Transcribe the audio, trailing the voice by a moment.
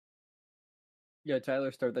Yeah,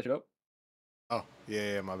 Tyler, start that shit up. Oh,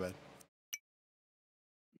 yeah, my bad.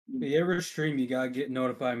 If you ever stream, you gotta get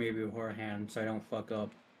notified me beforehand so I don't fuck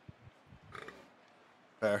up.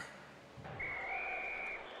 Fair.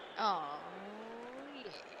 Oh,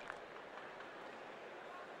 yeah.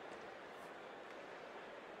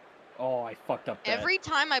 Oh, I fucked up that. Every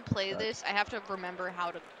time I play this, I have to remember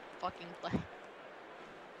how to fucking play.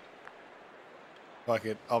 Fuck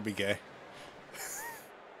it, I'll be gay.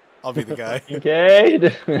 I'll be the guy. Gay?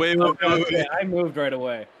 Wait. I moved right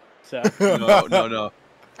away. So No. Hello?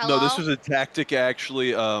 No, this was a tactic,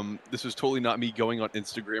 actually. This was totally not me going on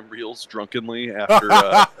Instagram Reels drunkenly after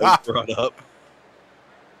it was brought up.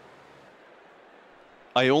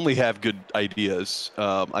 I only have good ideas.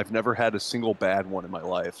 I've never had a single bad one in my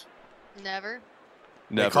life. Never.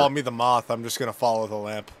 They call me the moth. I'm just gonna follow the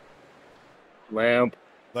lamp. Lamp.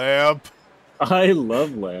 Lamp. I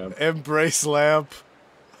love lamp. Embrace lamp.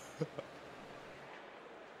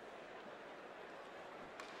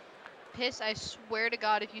 Piss, I swear to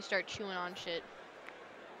God, if you start chewing on shit.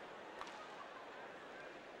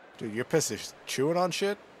 Dude, your piss is chewing on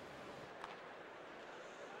shit?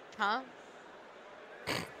 Huh?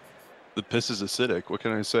 The piss is acidic. What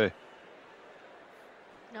can I say?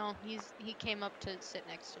 No, he came up to sit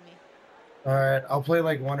next to me. Alright, I'll play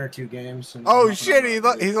like 1 or 2 games. And Oh shit,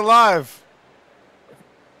 he's alive!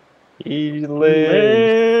 He lives.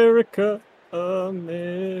 America.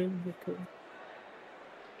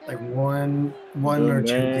 Like one or 2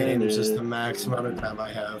 games is the max amount of time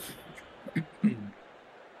I have.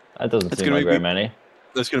 That doesn't seem like very many.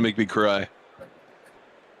 That's gonna make me cry.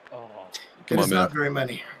 Oh, Come It's on, man. not very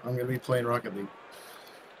many. I'm gonna be playing Rocket League.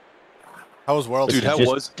 How was World? Dude, Just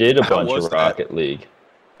how was did a how bunch was of that? Rocket League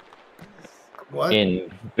What?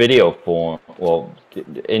 in video form. Well,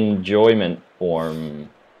 enjoyment form.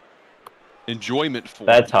 Enjoyment form.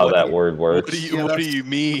 That's how What that do you- word works. What do you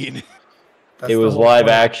mean? That's It the was whole live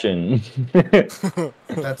point. action. That's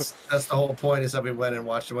the whole point, is that we went and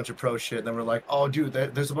watched a bunch of pro shit, and then we're like, oh dude,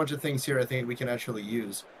 there's a bunch of things here I think we can actually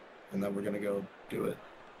use, and then we're gonna go do it.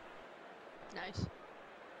 Nice.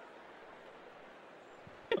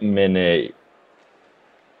 Minute.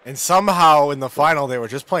 And somehow in the final they were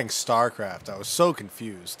just playing StarCraft. I was so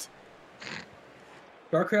confused.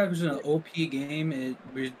 StarCraft is an OP game.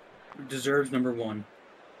 It deserves #1.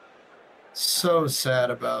 So sad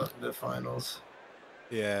about the finals.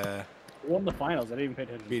 Yeah. who won the finals? I didn't even pay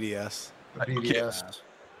attention. BDS. The BDS.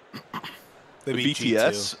 They The beat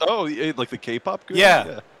BTS? G2. Oh, yeah, like the K-pop group?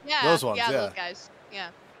 Yeah. Yeah. Those ones, yeah. those guys. Yeah.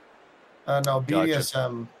 No, Gotcha.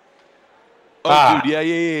 BDSM. Oh, dude,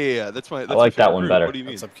 yeah. That's my. That's like my that favorite one group. better. What do you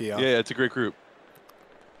mean? What's up, Keon? Yeah, it's a great group.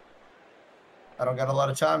 I don't got a lot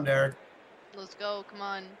of time, Derek. Let's go. Come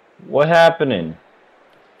on. What happening?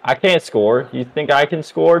 I can't score. You think I can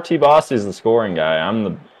score? T-Boss is the scoring guy.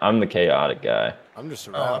 I'm the chaotic guy. I'm just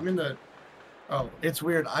I'm around. in the. Oh, it's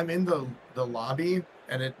weird. I'm in the lobby,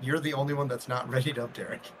 and you're the only one that's not ready up,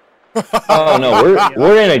 Derek. Oh no,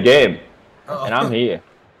 we're in a game, Oh. and I'm here.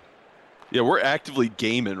 Yeah, we're actively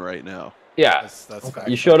gaming right now. Yeah, That's Okay.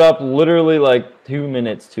 you showed up literally like 2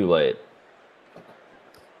 minutes too late.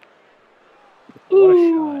 What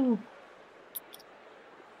a shot.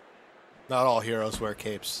 Not all heroes wear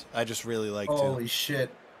capes. I just really like Holy shit.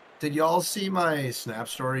 Did y'all see my snap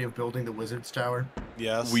story of building the Wizard's Tower? to.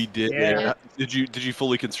 Yes. We did. Yeah. Did you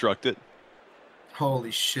fully construct it?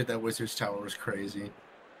 Holy shit, that Wizard's Tower was crazy.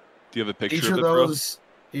 Do you have a picture Each of of it, bro? those,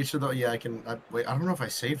 yeah, I can. Wait, I don't know if I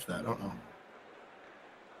saved that. I don't know.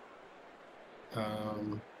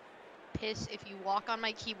 Piss, if you walk on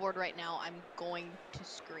my keyboard right now, I'm going to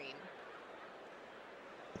scream.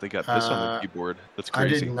 They got this on the keyboard. That's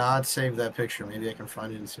crazy. I did not save that picture. Maybe I can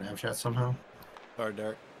find it in Snapchat somehow. Sorry,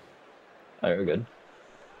 Derek. Oh, you're good.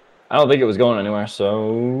 I don't think it was going anywhere,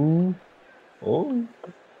 so. Oh.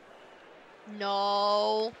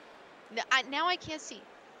 No. Now I can't see.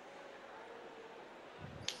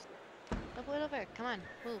 Double it over. Come on,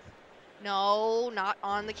 move. No, not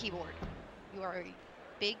on the keyboard. You are a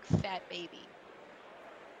big fat baby.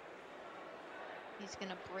 He's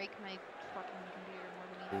gonna break my fucking computer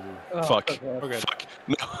more than me. Oh, Fuck. okay. Okay. Fuck.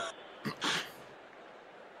 No.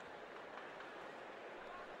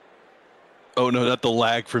 Oh no, not the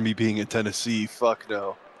lag for me being in Tennessee. Fuck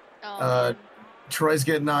no. Oh, Troy's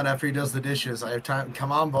getting on after he does the dishes. I have time.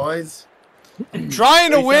 Come on, boys.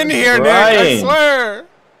 Trying to win here, Nick. I Trying. swear.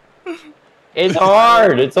 It's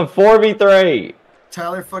hard. It's a 4v3.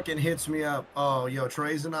 Tyler fucking hits me up. Oh, yo,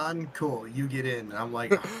 Troy's on. Cool, you get in. I'm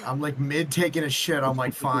like mid taking a shit. I'm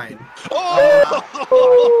like, fine. That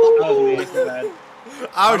was me, so bad.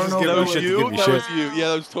 I was I just don't giving know you if shit it to You? give me That shit. was you. Yeah,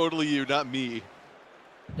 that was totally you, not me.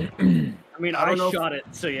 I mean, I I don't know if- shot it,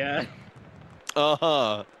 so yeah.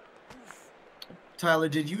 Uh-huh. Tyler,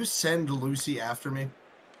 did you send Lucy after me?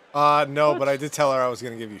 No, but I did tell her I was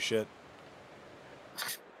gonna give you shit.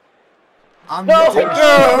 I'm No! Dude!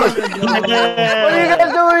 What are you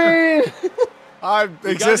guys doing? I'm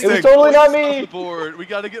We gotta existing. It was get totally not points on me. the board. We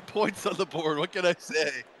got to get points on the board. What can I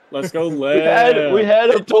say? Let's go We had a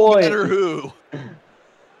It don't point. matter who. Let's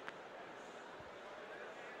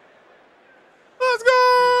go.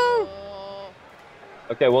 Oh.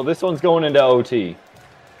 Okay, well this one's going into OT.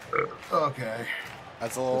 Okay.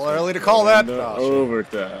 That's a little early to call that. Oh, shit.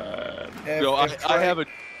 Overtime. No, If Troy-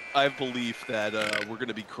 I have belief that we're going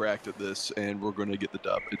to be cracked at this, and we're going to get the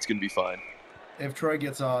dub. It's going to be fine. If Troy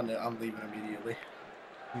gets on, I'm leaving immediately.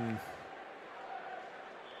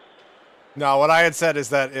 No, what I had said is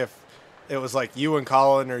that if it was like you and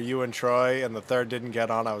Colin or you and Troy and the third didn't get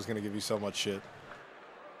on, I was going to give you so much shit.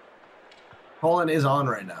 Colin is on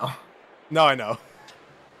right now. No, I know.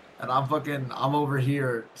 And I'm over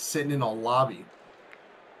here sitting in a lobby.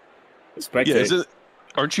 Yeah,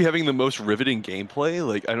 aren't you having the most riveting gameplay?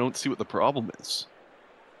 Like, I don't see what the problem is.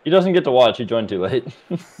 He doesn't get to watch. He joined too late.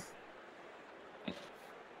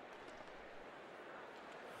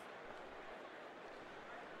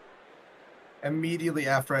 Immediately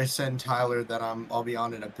after I send Tyler that I'll be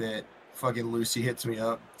on in a bit, fucking Lucy hits me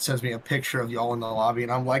up, sends me a picture of y'all in the lobby,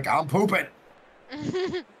 and I'm like, I'm pooping.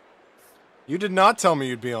 You did not tell me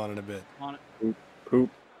you'd be on in a bit. On it. Poop,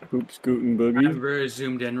 scooting I'm boogie. very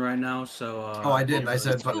zoomed in right now, so. Oh, I didn't. I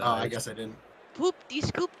said, but I guess I didn't. Poop-de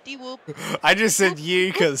scoop-de whoop. I just said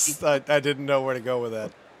ye because I didn't know where to go with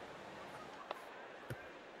that.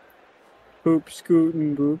 Poop,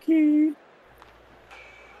 scooting boogie.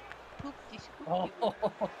 Poop-de scoop-de Oh. whoop.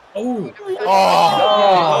 Oh,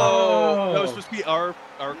 Oh, that was supposed to be our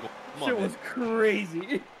goal. Come Shit on, was man.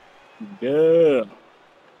 crazy. Yeah.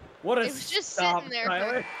 What a It was just stop, sitting there for-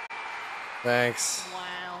 Tyler. Thanks.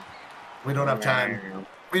 Wow. We don't have time.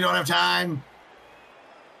 We don't have time.